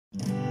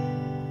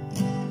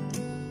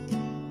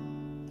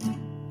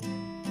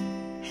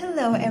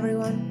Hello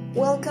everyone,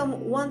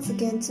 welcome once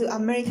again to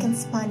American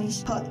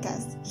Spanish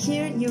Podcast.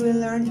 Here you will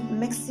learn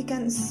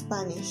Mexican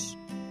Spanish.